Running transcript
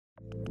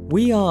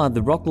We are at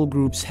the Rockwool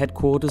Group's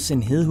headquarters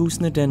in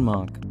Hedehusene,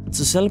 Denmark,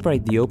 to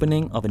celebrate the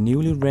opening of a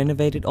newly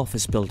renovated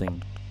office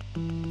building.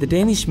 The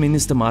Danish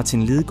Minister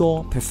Martin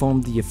Lidegaard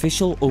performed the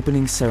official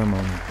opening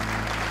ceremony.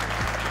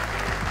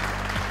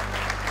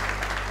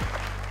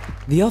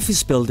 The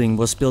office building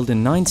was built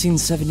in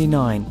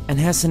 1979 and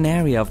has an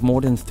area of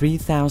more than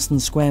 3,000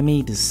 square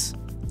meters.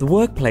 The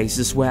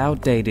workplaces were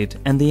outdated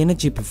and the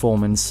energy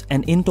performance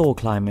and indoor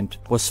climate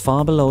was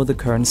far below the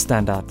current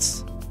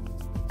standards.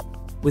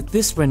 With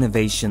this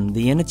renovation,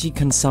 the energy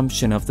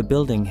consumption of the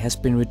building has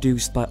been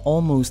reduced by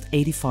almost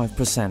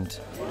 85%.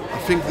 I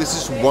think this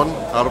is one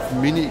out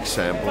of many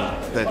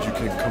examples that you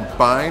can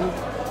combine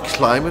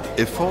climate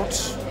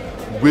efforts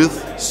with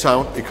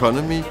sound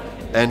economy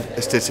and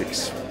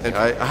aesthetics. And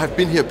I have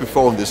been here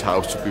before in this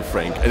house, to be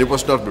frank, and it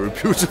was not very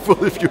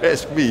beautiful if you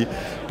ask me,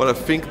 but I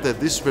think that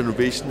this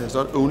renovation has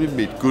not only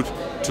made good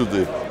to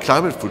the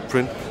climate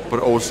footprint, but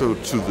also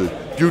to the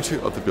beauty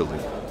of the building.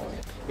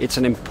 It's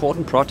an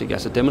important project.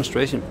 As a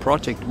demonstration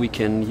project, we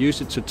can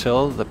use it to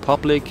tell the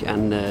public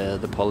and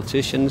the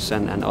politicians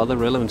and other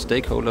relevant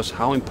stakeholders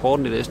how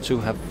important it is to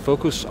have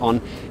focus on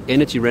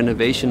energy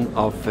renovation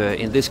of,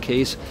 in this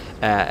case,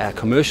 a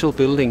commercial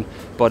building,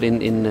 but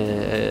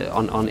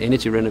on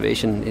energy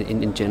renovation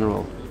in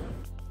general.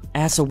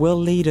 As a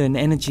world leader in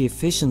energy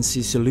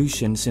efficiency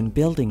solutions in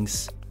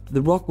buildings,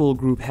 the Rockwool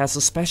Group has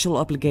a special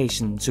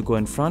obligation to go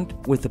in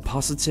front with a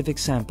positive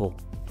example.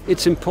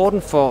 It's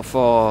important for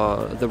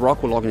the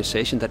Rockwool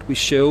organization that we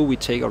show we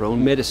take our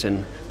own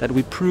medicine, that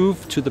we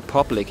prove to the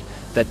public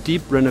that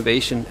deep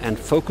renovation and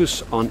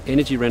focus on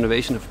energy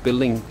renovation of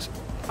buildings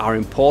are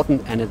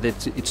important and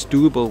that it's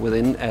doable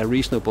within a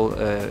reasonable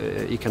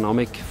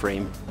economic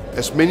frame.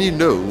 As many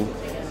know,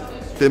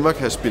 Denmark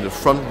has been a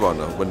front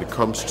runner when it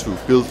comes to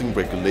building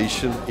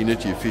regulation,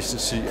 energy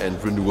efficiency and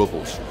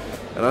renewables.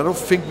 And I don't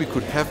think we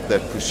could have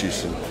that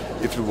position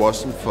if it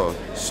wasn't for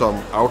some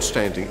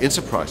outstanding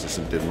enterprises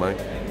in Denmark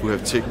who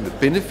have taken the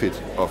benefit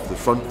of the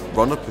front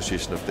runner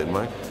position of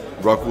Denmark,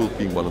 Rockwool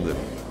being one of them.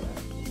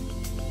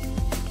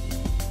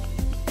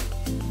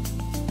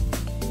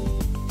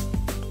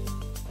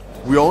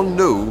 We all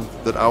know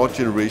that our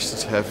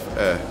generations have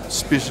a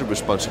special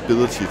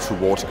responsibility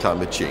towards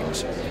climate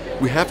change.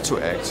 We have to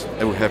act,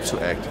 and we have to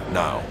act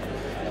now.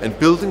 And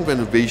building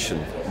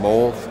renovation,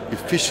 more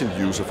efficient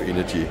use of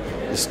energy,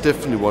 is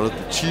definitely one of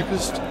the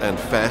cheapest and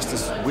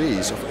fastest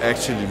ways of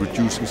actually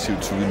reducing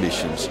CO2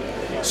 emissions.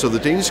 So the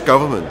Danish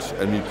government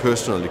and me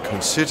personally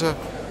consider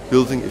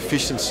building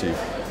efficiency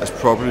as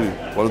probably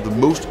one of the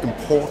most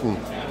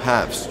important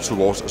paths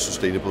towards a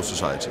sustainable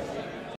society.